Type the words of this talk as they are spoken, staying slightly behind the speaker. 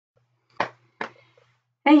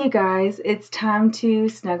Hey you guys, it's time to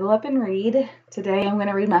snuggle up and read. Today I'm going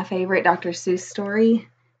to read my favorite Dr. Seuss story,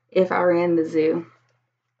 If I Ran the Zoo.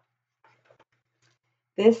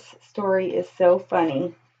 This story is so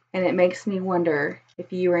funny, and it makes me wonder,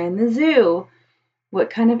 if you ran the zoo,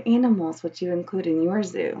 what kind of animals would you include in your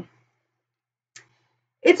zoo?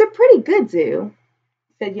 It's a pretty good zoo,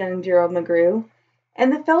 said young Gerald McGrew,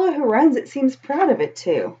 and the fellow who runs it seems proud of it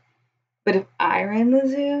too. But if I ran the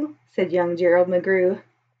zoo, said young Gerald McGrew,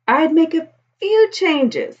 I'd make a few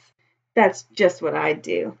changes. That's just what I'd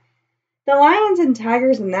do. The lions and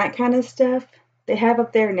tigers and that kind of stuff they have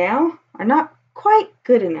up there now are not quite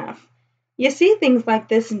good enough. You see things like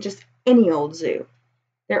this in just any old zoo.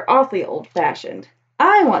 They're awfully old-fashioned.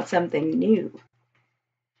 I want something new.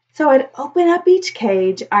 So I'd open up each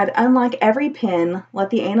cage, I'd unlock every pen, let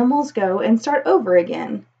the animals go, and start over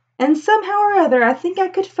again. And somehow or other I think I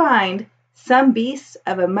could find some beasts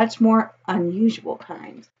of a much more unusual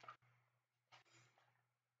kind.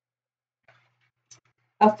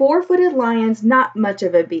 A four-footed lion's not much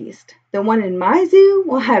of a beast. The one in my zoo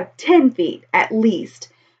will have 10 feet, at least.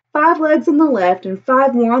 5 legs on the left and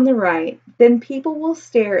 5 more on the right. Then people will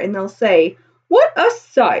stare and they'll say, "What a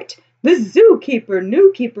sight! The zookeeper,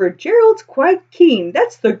 new keeper, Gerald's quite keen.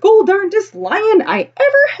 That's the gol-darndest lion I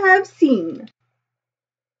ever have seen."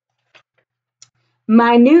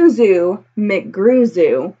 My new zoo, McGrew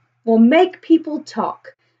Zoo, will make people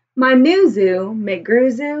talk. My new zoo,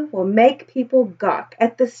 McGrew Zoo, will make people gawk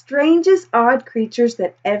at the strangest odd creatures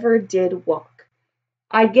that ever did walk.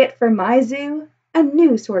 I get for my zoo a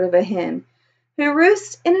new sort of a hen, who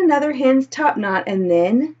roosts in another hen's topknot, and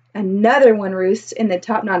then another one roosts in the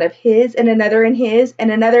topknot of his, and another in his,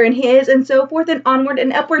 and another in his, and so forth and onward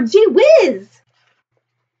and upward. Gee whiz!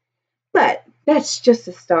 But that's just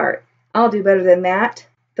a start. I'll do better than that.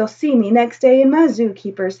 They'll see me next day in my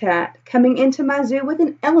zookeeper's hat, coming into my zoo with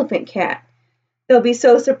an elephant cat. They'll be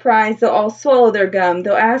so surprised they'll all swallow their gum.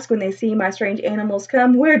 They'll ask when they see my strange animals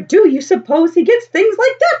come, "Where do you suppose he gets things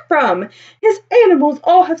like that from? His animals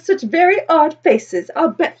all have such very odd faces. I'll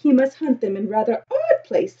bet he must hunt them in rather odd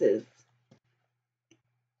places."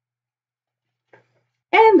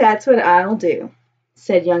 "And that's what I'll do,"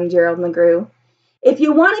 said young Gerald McGrew. "If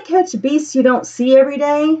you want to catch beasts you don't see every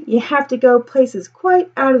day, you have to go places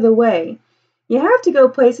quite out of the way. You have to go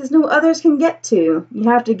places no others can get to. You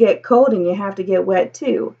have to get cold and you have to get wet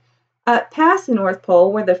too. Up past the North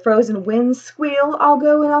Pole where the frozen winds squeal, I'll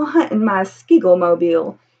go and I'll hunt in my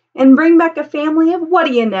Skiggle-mobile and bring back a family of what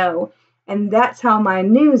do you know? And that's how my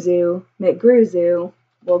new zoo, McGrew Zoo,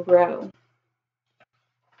 will grow.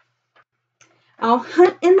 I'll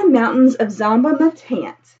hunt in the mountains of Zamba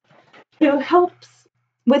Matant, who helps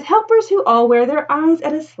with helpers who all wear their eyes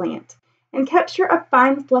at a slant, and capture a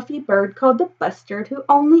fine fluffy bird called the bustard, who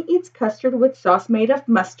only eats custard with sauce made of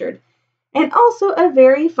mustard, and also a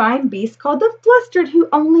very fine beast called the flustered, who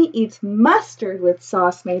only eats mustard with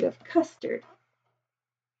sauce made of custard.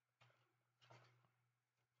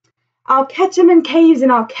 I'll catch 'em in caves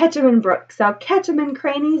and I'll catch 'em in brooks. I'll catch 'em in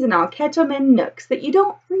crannies and I'll catch 'em in nooks that you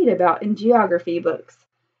don't read about in geography books.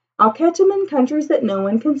 I'll catch 'em in countries that no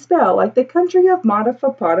one can spell, like the country of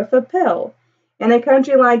Matafa-Patafa-Pel. In a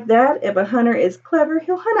country like that, if a hunter is clever,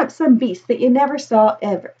 he'll hunt up some beast that you never saw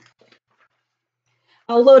ever.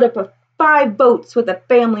 I'll load up 5 boats with a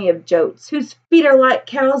family of jotes, whose feet are like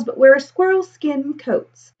cows but wear squirrel skin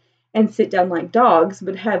coats, and sit down like dogs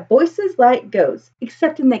but have voices like goats,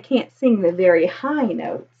 excepting they can't sing the very high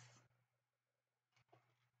notes.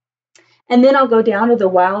 And then I'll go down to the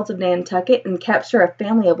wilds of Nantucket and capture a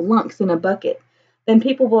family of lunks in a bucket. Then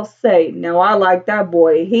people will say, "Now I like that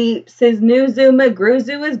boy heaps. His new zoo, McGrew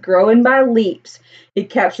Zoo, is growing by leaps. He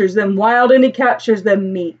captures them wild and he captures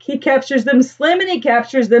them meek. He captures them slim and he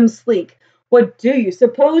captures them sleek. What do you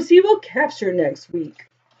suppose he will capture next week?"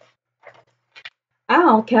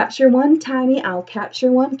 I'll capture one tiny, I'll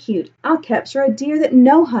capture one cute. I'll capture a deer that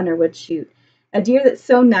no hunter would shoot. A deer that's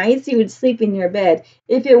so nice you would sleep in your bed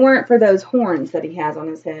if it weren't for those horns that he has on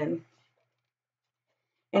his head.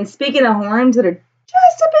 And speaking of horns that are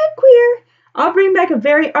just a bit queer, I'll bring back a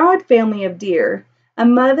very odd family of deer. A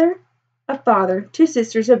mother, a father, 2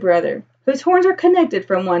 sisters, a brother, whose horns are connected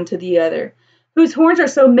from one to the other, whose horns are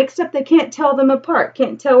so mixed up they can't tell them apart,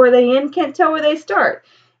 can't tell where they end, can't tell where they start.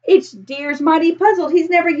 Each deer's mighty puzzled. He's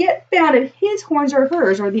never yet found if his horns are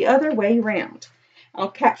hers or the other way round. I'll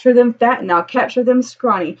capture them fat and I'll capture them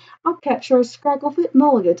scrawny. I'll capture a scragglefoot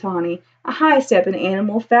mulligatawny, a high-stepping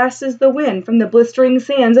animal fast as the wind from the blistering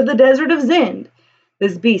sands of the desert of Zend.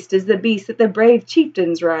 This beast is the beast that the brave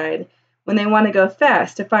chieftains ride when they want to go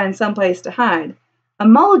fast to find some place to hide. A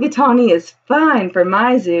mulligatawny is fine for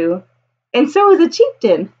my zoo. And so is a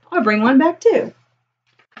chieftain. I'll bring one back too.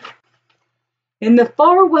 In the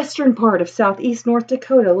far western part of southeast North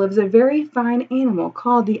Dakota lives a very fine animal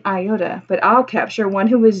called the iota, but I'll capture one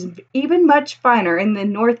who is even much finer in the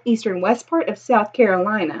northeastern west part of South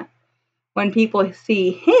Carolina. When people see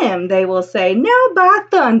him, they will say, "Now by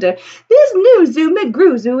thunder, this new Zoo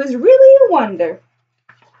McGrew is really a wonder."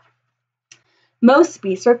 Most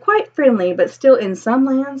beasts are quite friendly, but still in some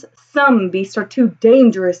lands, some beasts are too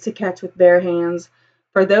dangerous to catch with bare hands.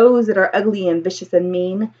 For those that are ugly and vicious and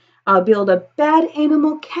mean, I'll build a bad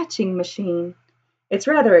animal catching machine. It's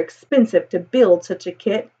rather expensive to build such a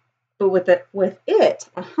kit, but with it,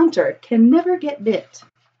 a hunter can never get bit.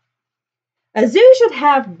 A zoo should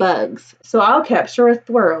have bugs, so I'll capture a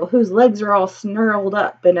squirrel whose legs are all snarled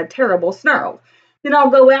up in a terrible snarl. Then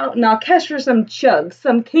I'll go out and I'll capture some chugs,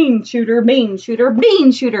 some cane shooter, bean shooter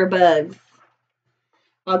bugs.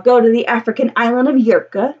 I'll go to the African island of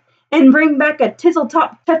Yurka and bring back a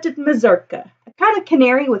tizzle-top tufted mazurka, a kind of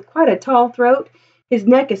canary with quite a tall throat. His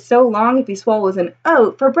neck is so long if he swallows an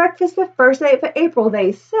oat for breakfast the first day of April,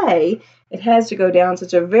 they say, it has to go down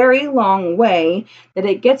such a very long way that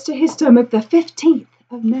it gets to his stomach the 15th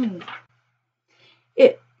of May.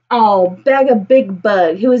 I'll bag a big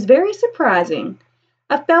bug who is very surprising,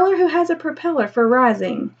 a feller who has a propeller for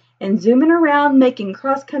rising, and zooming around making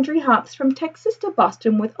cross-country hops from Texas to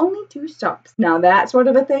Boston with only 2 stops. Now that sort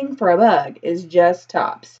of a thing for a bug is just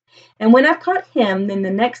tops. And when I've caught him, then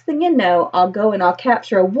the next thing you know, I'll go and I'll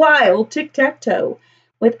capture a wild tic-tac-toe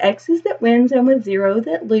with X's that wins and with zeros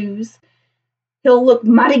that lose. He'll look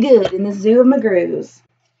mighty good in the Zoo of McGrews.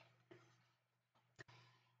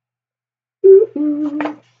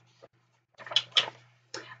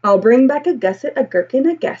 I'll bring back a gusset, a gherkin,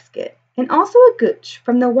 a gasket, and also a gooch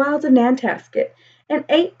from the wilds of Nantasket. And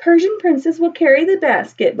 8 Persian princes will carry the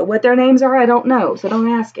basket, but what their names are I don't know, so don't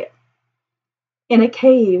ask it. In a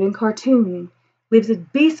cave in Khartoum lives a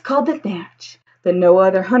beast called the Natch that no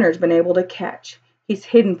other hunter's been able to catch. He's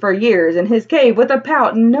hidden for years in his cave with a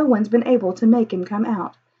pout, and no one's been able to make him come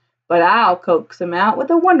out. But I'll coax him out with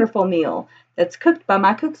a wonderful meal that's cooked by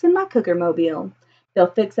my cooks in my cooker-mobile. They'll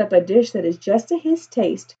fix up a dish that is just to his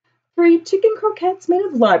taste, 3 chicken croquettes made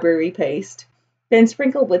of library paste, then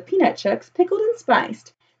sprinkled with peanut chucks, pickled and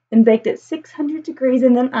spiced, then baked at 600 degrees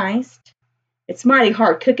and then iced. It's mighty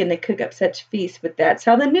hard cooking to cook up such feasts, but that's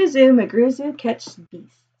how the new Zoo McGrew catches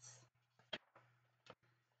beasts.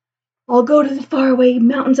 I'll go to the faraway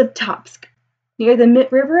mountains of Topsk, near the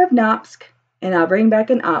river of Nopsk, and I'll bring back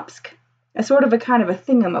an Opsk, a sort of a kind of a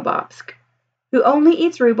thingamabobsk, who only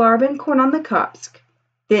eats rhubarb and corn on the Kopsk.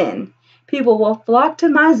 Then people will flock to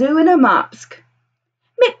my zoo in a Mopsk.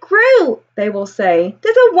 "McGrew," they will say,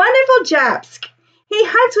 "does a wonderful jobsk. He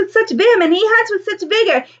hunts with such vim and he hunts with such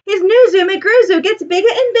vigor. His new Zoo McGrew gets bigger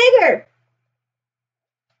and bigger."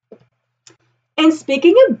 And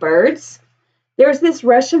speaking of birds, there's this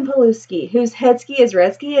Russian Paluski, whose headski is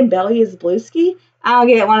redsky and belly is blueski. I'll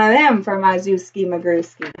get one of them for my Zooski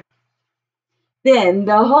McGrewski. Then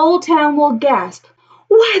the whole town will gasp,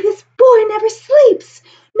 "Why, this boy never sleeps.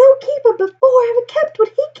 No keeper before ever kept what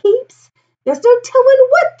he keeps. There's no telling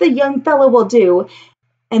what the young fellow will do."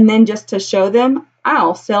 And then just to show them,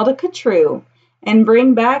 I'll sail to Catrue and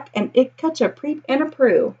bring back an Ickcutch, a Preep, and a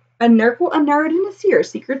Prue, a Nurgle, a Nerd, and a Seer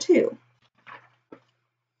Seeker too.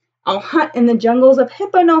 I'll hunt in the jungles of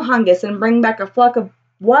Hipponohungus and bring back a flock of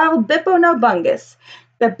wild Bipponobungus.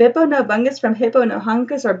 The Bipponobungus from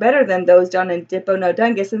Hipponohungus are better than those down in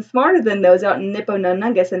Dipponodungus and smarter than those out in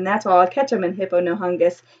Nippononungus, and that's why I'll catch them in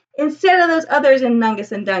Hipponohungus instead of those others in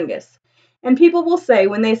Nungus and Dungus. And people will say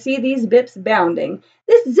when they see these bips bounding,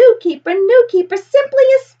 "This new keeper, simply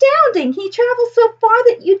astounding. He travels so far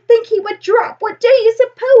that you'd think he would drop. What do you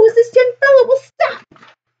suppose this young fellow will stop?"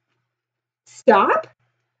 Stop?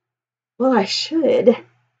 Well, I should.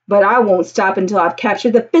 But I won't stop until I've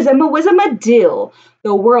captured the Fizz-a-Wizz-a-Dill,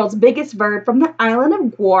 the world's biggest bird from the island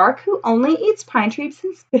of Gwark, who only eats pine trees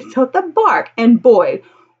and spits out the bark. And boy,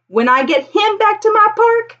 when I get him back to my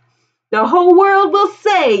park, the whole world will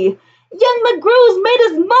say, "Young McGrew's made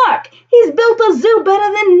his mark. He's built a zoo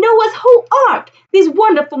better than Noah's whole ark. These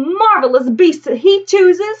wonderful, marvelous beasts that he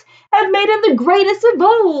chooses have made him the greatest of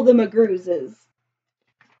all the McGrewses."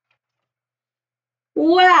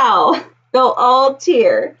 Wow, they'll all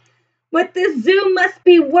cheer. What this zoo must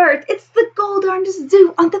be worth. It's the gold-darndest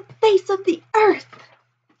zoo on the face of the earth.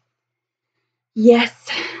 "Yes,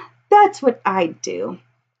 that's what I'd do,"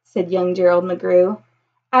 said young Gerald McGrew.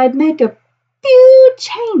 "I'd make a few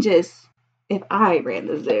changes if I ran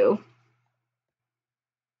the zoo."